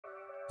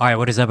Alright,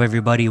 what is up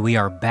everybody? We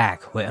are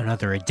back with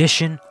another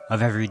edition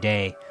of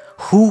Everyday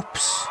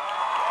Hoops.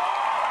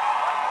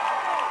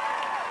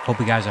 Hope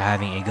you guys are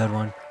having a good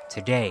one.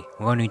 Today,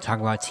 we're going to be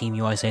talking about Team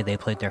USA. They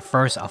played their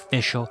first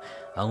official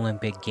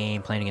Olympic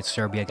game playing against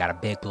Serbia. Got a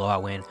big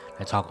blowout win.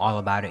 I talk all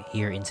about it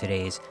here in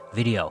today's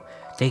video.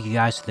 Thank you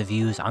guys for the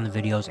views on the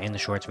videos and the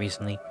shorts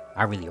recently.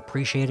 I really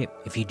appreciate it.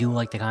 If you do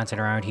like the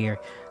content around here,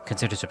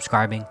 consider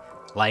subscribing,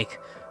 like,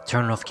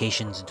 turn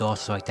notifications, do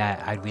stuff like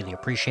that. I'd really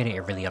appreciate it.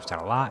 It really helps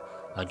out a lot.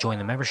 Join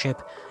the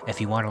membership. If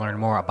you want to learn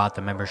more about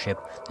the membership,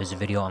 there's a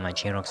video on my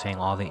channel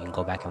explaining all of it. You can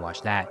go back and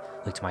watch that.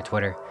 Link to my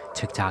Twitter,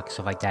 TikTok,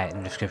 stuff like that in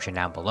the description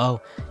down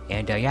below.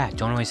 And yeah,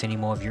 don't waste any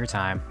more of your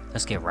time.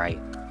 Let's get right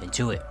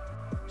into it.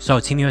 So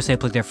Team USA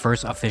played their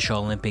first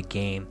official Olympic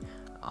game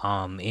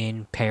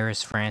in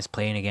Paris, France,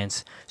 playing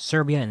against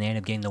Serbia, and they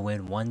ended up getting the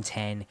win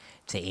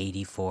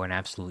 110-84. An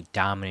absolute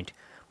dominant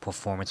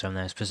performance from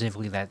them,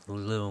 specifically that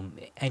little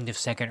end of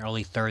second,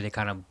 early third. They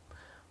kind of,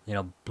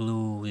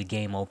 blew the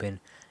game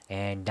open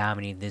and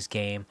dominated this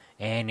game.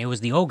 And it was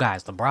the old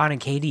guys, LeBron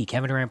and KD.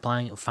 Kevin Durant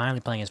finally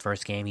playing his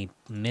first game. He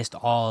missed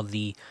all of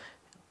the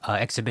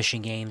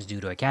exhibition games due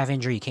to a calf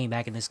injury. He came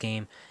back in this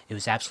game. It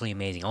was absolutely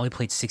amazing. Only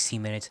played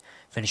 16 minutes,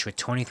 finished with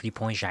 23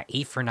 points, shot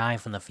 8 for 9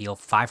 from the field,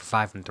 5 for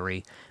 5 from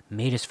 3,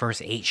 made his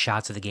first 8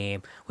 shots of the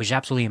game, which is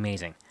absolutely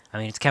amazing. I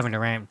mean, it's Kevin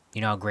Durant.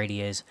 You know how great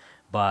he is.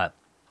 But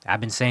I've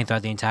been saying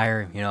throughout the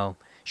entire,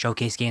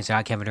 showcase games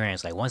throughout Kevin Durant.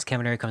 It's like once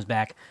Kevin Durant comes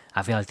back,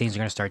 I feel like things are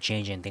going to start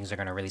changing. Things are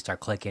going to really start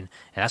clicking.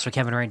 And that's what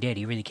Kevin Durant did.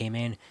 He really came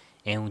in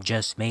and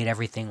just made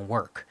everything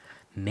work.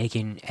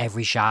 Making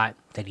every shot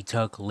that he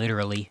took,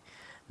 literally,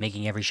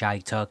 making every shot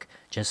he took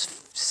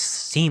just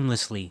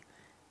seamlessly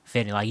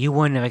fitting. Like, you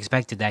wouldn't have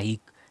expected that he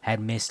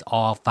had missed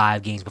all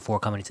 5 games before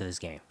coming into this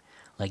game.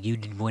 Like, you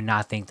would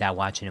not think that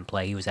watching him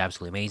play. He was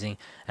absolutely amazing.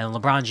 And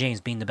LeBron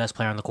James being the best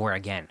player on the court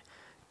again.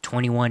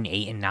 21,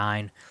 8, and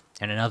 9.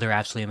 And another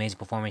absolutely amazing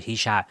performance. He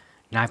shot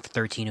 9 for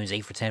 13. He was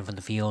 8 for 10 from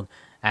the field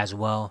as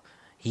well.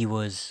 He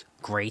was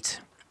great.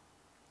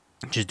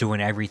 Just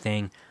doing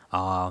everything.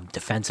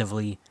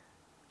 Defensively.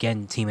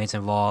 Getting teammates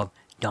involved.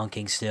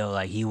 Dunking still.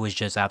 Like, he was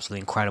just absolutely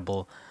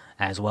incredible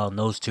as well. And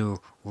those two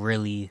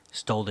really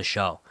stole the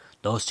show.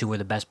 Those two were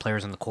the best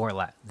players on the court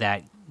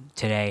that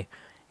today.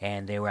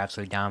 And they were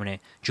absolutely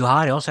dominant. Jrue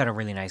Holiday also had a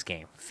really nice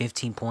game.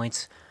 15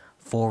 points.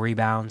 4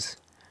 rebounds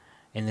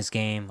in this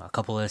game. A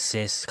couple of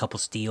assists. A couple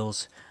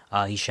steals.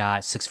 He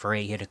shot 6 for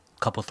 8, hit a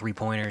couple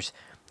 3-pointers.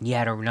 He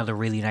had another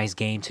really nice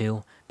game,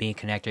 too, being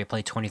connected. He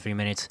played 23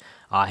 minutes,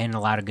 hitting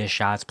a lot of good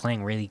shots,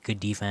 playing really good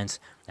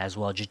defense as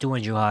well, just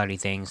doing Jrue Holiday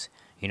things,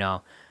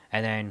 And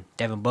then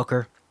Devin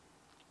Booker,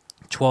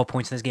 12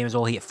 points in this game as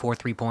well. He hit 4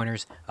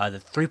 3-pointers. The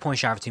 3-point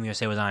shot for Team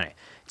USA was on it.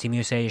 Team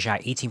USA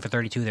shot 18 for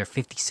 32. They're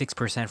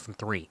 56% from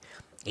 3.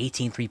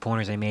 18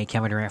 3-pointers they made.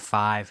 Kevin Durant,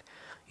 5.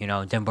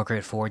 Devin Booker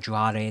hit 4. Jrue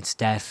Holiday and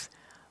Steph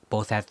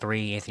both had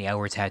 3. Anthony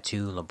Edwards had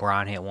 2.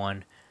 LeBron hit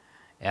 1.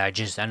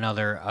 Just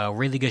another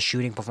really good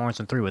shooting performance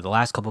from 3. With the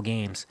last couple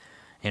games,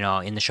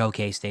 in the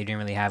showcase, they didn't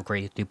really have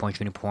great 3-point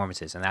shooting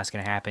performances, and that's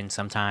going to happen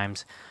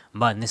sometimes.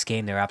 But in this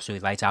game, they were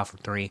absolutely lights out from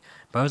 3.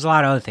 But there was a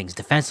lot of other things.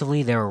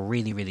 Defensively, they were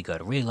really, really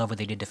good. I really love what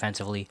they did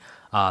defensively.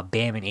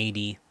 Bam and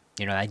AD,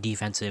 that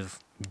defensive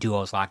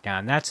duo is locked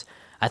down. That's,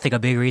 I think, a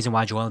big reason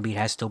why Joel Embiid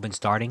has still been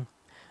starting,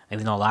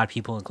 even though a lot of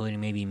people,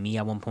 including maybe me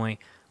at one point,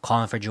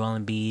 calling for Joel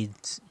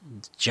Embiid's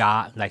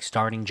job,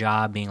 starting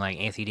job, being like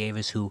Anthony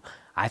Davis, who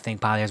I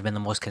think probably has been the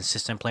most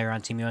consistent player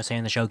on Team USA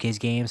in the showcase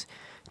games,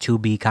 to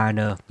be kind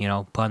of,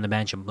 put on the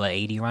bench and let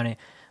AD run it.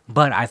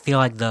 But I feel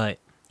like the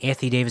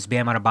Anthony Davis,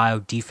 Bam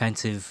Adebayo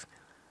defensive,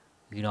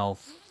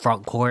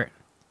 front court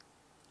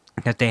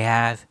that they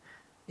have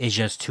is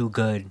just too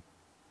good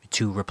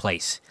to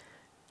replace.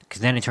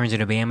 Because then it turns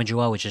into Bam and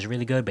Joel, which is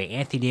really good. But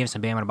Anthony Davis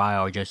and Bam Adebayo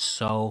are just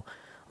so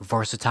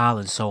versatile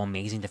and so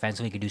amazing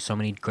defensively. Can do so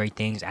many great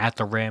things at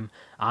the rim,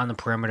 on the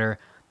perimeter.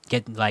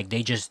 You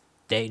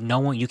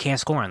can't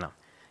score on them.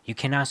 You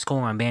cannot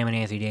score on Bam and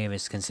Anthony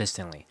Davis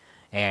consistently.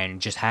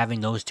 And just having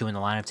those two in the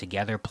lineup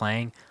together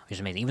playing is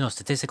amazing. Even though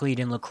statistically it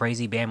didn't look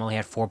crazy, Bam only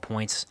had 4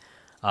 points,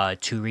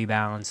 2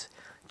 rebounds,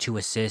 2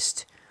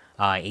 assists.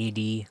 AD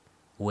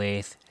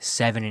with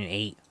 7 and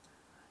 8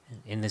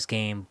 in this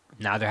game.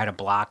 Neither had a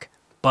block.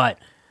 But,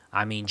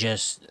 I mean,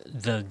 just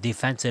the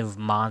defensive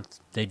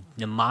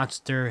the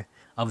monster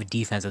of a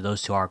defense of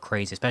those two are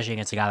crazy, especially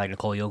against a guy like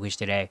Nikola Jokic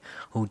today,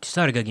 who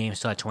still had a good game,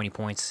 still had 20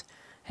 points,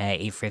 had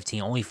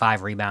 8-15, only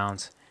 5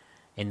 rebounds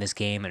in this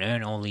game, and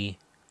actually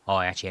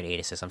had 8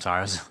 assists. I'm sorry,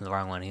 I was the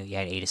wrong one. He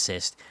had 8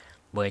 assists,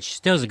 which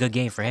still is a good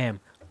game for him,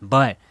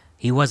 but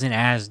he wasn't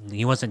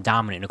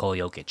dominant Nikola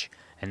Jokic,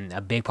 and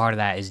a big part of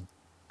that is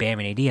Bam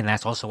and AD, and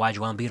that's also why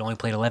Joel Embiid only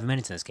played 11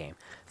 minutes in this game.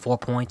 4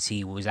 points,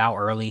 he was out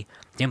early,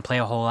 didn't play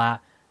a whole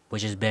lot,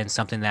 which has been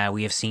something that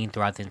we have seen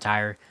throughout the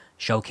entire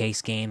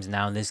showcase games.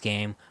 Now in this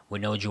game,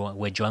 with Joel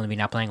Embiid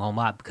not playing a whole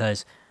lot,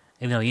 because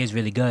even though he is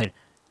really good,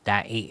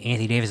 that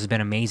Anthony Davis has been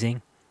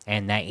amazing,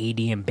 and that AD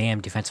and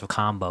Bam defensive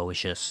combo is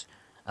just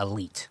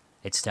elite.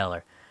 It's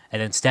stellar.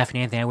 And then Steph and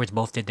Anthony Edwards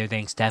both did their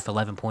thing. Steph,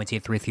 11 points. He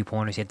had 3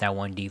 3-pointers. He hit that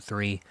one deep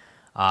 3.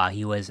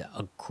 He was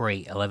a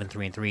great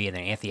 11-3-3, and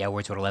then Anthony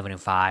Edwards with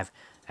 11-5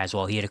 as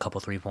well. He had a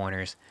couple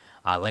 3-pointers.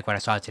 Like what I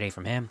saw today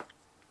from him.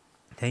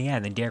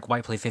 Then Derek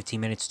White played 15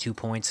 minutes, 2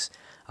 points.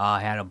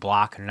 Had a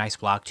block, a nice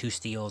block, 2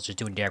 steals, just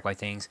doing Derek White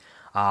things.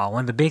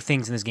 One of the big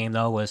things in this game,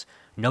 though, was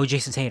no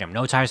Jason Tatum,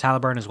 no Tyrese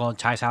Halliburton as well.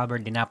 Tyrese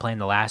Halliburton did not play in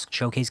the last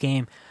showcase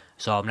game,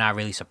 so I'm not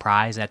really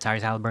surprised that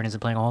Tyrese Halliburton isn't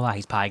playing a whole lot.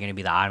 He's probably going to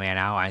be the odd man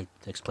out. I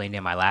explained it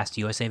in my last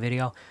USA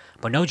video.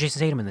 But no Jason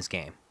Tatum in this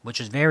game,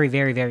 which is very,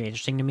 very, very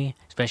interesting to me,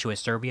 especially with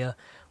Serbia,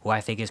 who I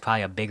think is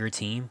probably a bigger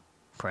team,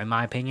 in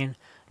my opinion.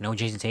 No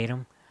Jason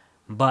Tatum,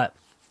 but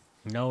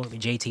no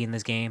JT in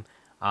this game.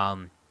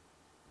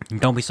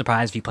 Don't be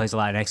surprised if he plays a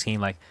lot next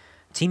game. Like,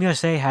 Team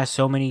USA has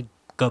so many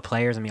good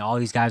players. I mean, all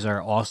these guys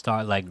are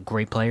all-star, like,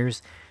 great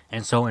players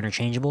and so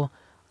interchangeable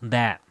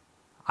that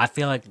I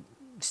feel like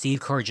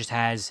Steve Kerr just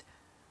has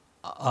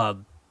a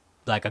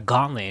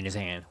gauntlet in his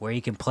hand where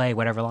he can play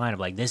whatever lineup.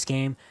 Like, this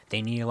game,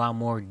 they need a lot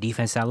more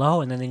defense that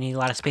low, and then they need a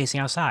lot of spacing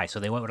outside. So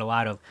they went with a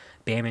lot of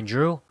Bam and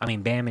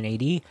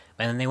AD,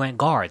 but then they went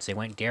guards. They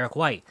went Derek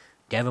White,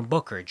 Devin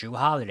Booker, Drew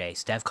Holiday,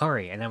 Steph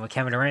Curry, and then with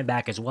Kevin Durant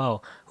back as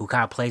well, who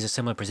kind of plays a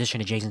similar position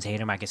to Jason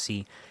Tatum. I can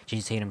see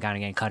Jason Tatum kind of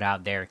getting cut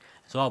out there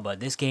as well. But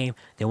this game,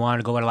 they wanted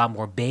to go with a lot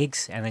more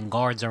bigs and then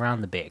guards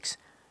around the bigs,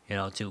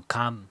 to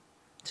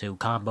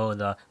combo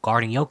the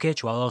guarding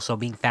Jokic while also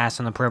being fast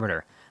on the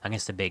perimeter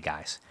against the big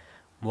guys.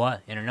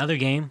 In another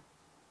game,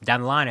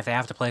 down the line, if they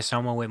have to play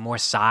someone with more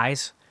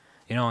size,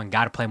 and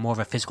got to play more of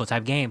a physical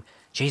type game,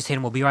 Jason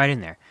Tatum will be right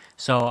in there.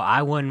 So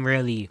I wouldn't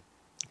really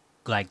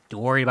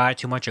worry about it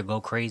too much or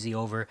go crazy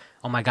over,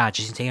 oh my god,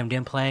 Jason Tatum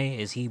didn't play,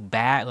 is he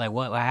bad,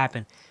 what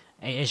happened?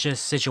 It's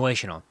just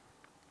situational.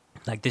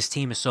 Like, this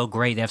team is so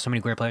great, they have so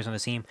many great players on the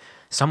team,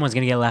 someone's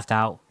going to get left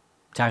out.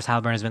 Tyrese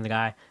Halliburton has been the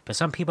guy, but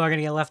some people are going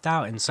to get left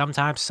out, and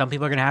sometimes some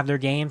people are going to have their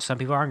games, some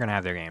people aren't going to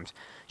have their games.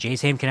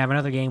 Jason Tatum can have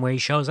another game where he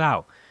shows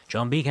out.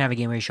 Joel Embiid can have a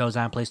game where he shows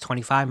out and plays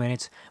 25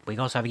 minutes, but he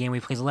can also have a game where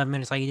he plays 11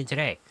 minutes like he did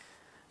today.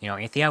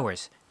 Anthony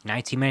Edwards,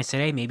 19 minutes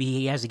today. Maybe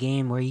he has a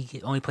game where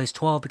he only plays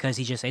 12 because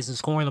he just isn't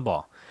scoring the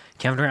ball.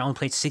 Kevin Durant only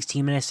played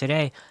 16 minutes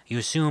today. You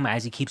assume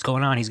as he keeps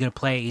going on, he's going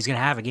to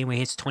have a game where he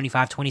hits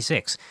 25,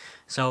 26.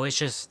 So it's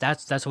just,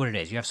 that's what it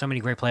is. You have so many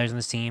great players on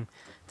this team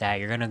that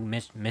you're going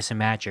to miss a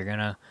match. You're going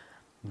to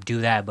do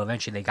that, but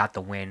eventually they got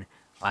the win.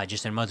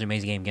 Just another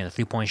amazing game. Again,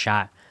 the 3-point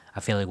shot, I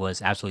feel like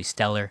was absolutely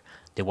stellar.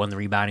 They won the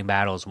rebounding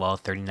battle as well,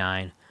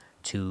 39-32.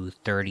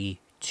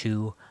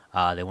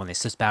 They won the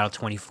assist battle,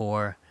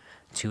 24-18.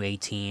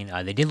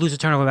 They did lose the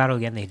turnover battle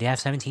again. They did have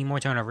 17 more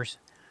turnovers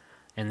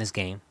in this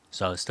game,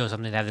 so it's still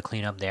something they have to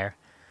clean up there.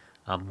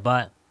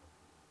 But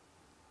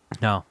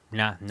no,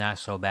 not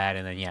so bad.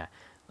 And then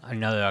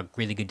another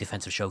really good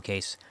defensive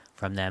showcase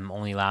from them,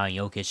 only allowing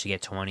Jokic to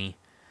get 20.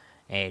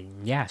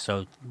 And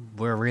so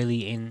we're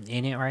really in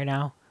it right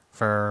now.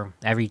 For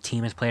every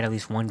team has played at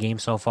least one game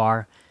so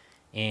far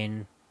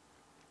in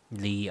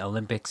the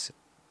Olympics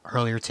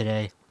earlier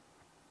today.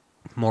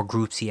 More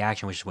Group C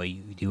action, which is what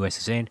the U.S.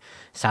 is in.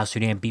 South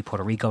Sudan beat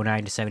Puerto Rico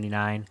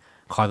 9-79.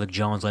 Carlik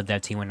Jones led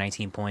that team with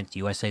 19 points.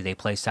 USA, they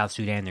play South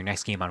Sudan their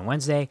next game on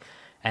Wednesday.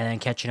 And then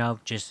catching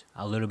up just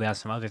a little bit on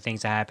some other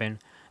things that happened.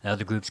 The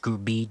other groups,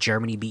 Group B,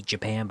 Germany beat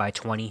Japan by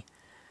 20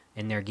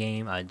 in their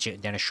game.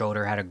 Dennis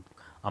Schroeder had an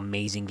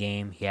amazing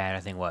game. He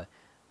had,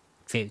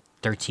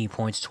 13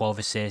 points, 12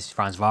 assists.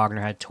 Franz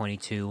Wagner had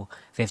 22,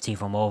 15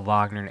 for Mo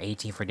Wagner, and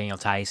 18 for Daniel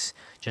Theis.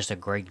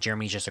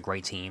 Germany's just a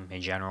great team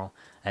in general.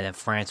 And then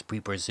France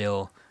beat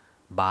Brazil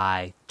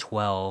by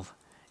 12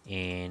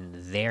 in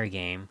their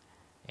game.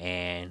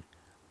 And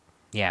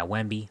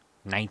Wemby,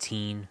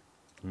 19,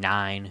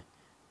 9,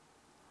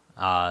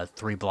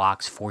 3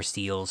 blocks, 4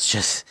 steals,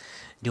 just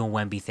doing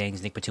Wemby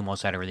things. Nick Batum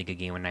also had a really good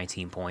game with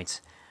 19 points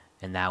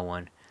in that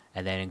one.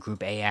 And then in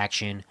Group A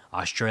action,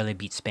 Australia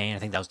beat Spain. I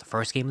think that was the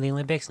first game of the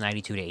Olympics,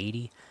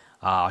 92-80.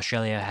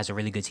 Australia has a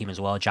really good team as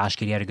well. Josh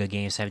Giddey had a good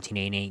game,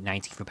 17-8,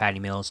 19 for Patty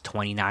Mills,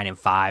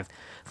 29-5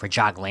 for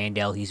Jock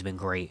Landale. He's been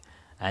great.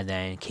 And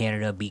then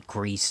Canada beat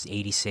Greece,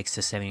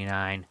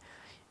 86-79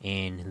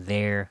 in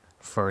their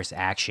first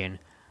action.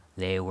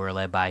 They were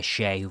led by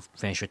Shea, who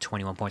finished with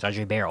 21 points.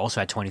 Andre Bear also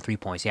had 23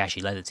 points. He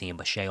actually led the team,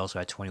 but Shea also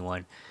had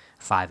 21,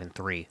 5 and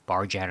 3.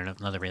 Barja had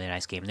another really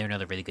nice game. They're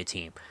another really good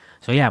team.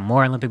 So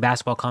more Olympic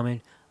basketball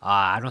coming.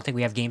 I don't think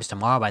we have games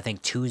tomorrow, but I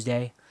think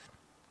Tuesday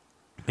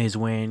is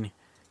when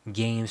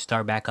games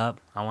start back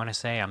up. I want to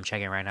say, I'm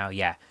checking right now.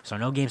 So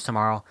no games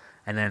tomorrow,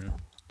 and then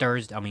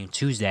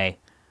Tuesday,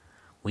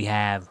 we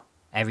have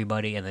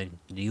everybody, and then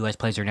the U.S.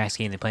 plays their next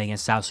game. They play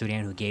against South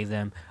Sudan, who gave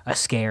them a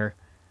scare,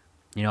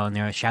 in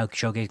their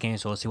showcase game.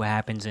 So we'll see what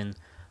happens in,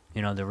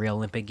 the real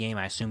Olympic game.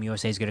 I assume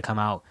USA is going to come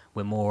out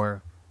with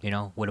more,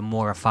 with a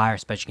more fire,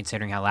 especially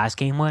considering how last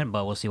game went,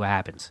 but we'll see what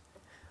happens.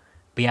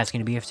 But it's going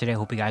to be it for today.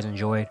 Hope you guys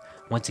enjoyed.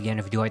 Once again,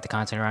 if you do like the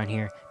content around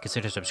here,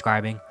 consider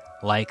subscribing,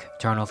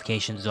 turn on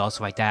notifications,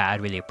 also like that. I'd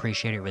really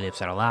appreciate it. Really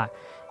upset a lot.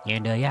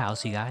 And I'll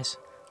see you guys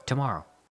tomorrow.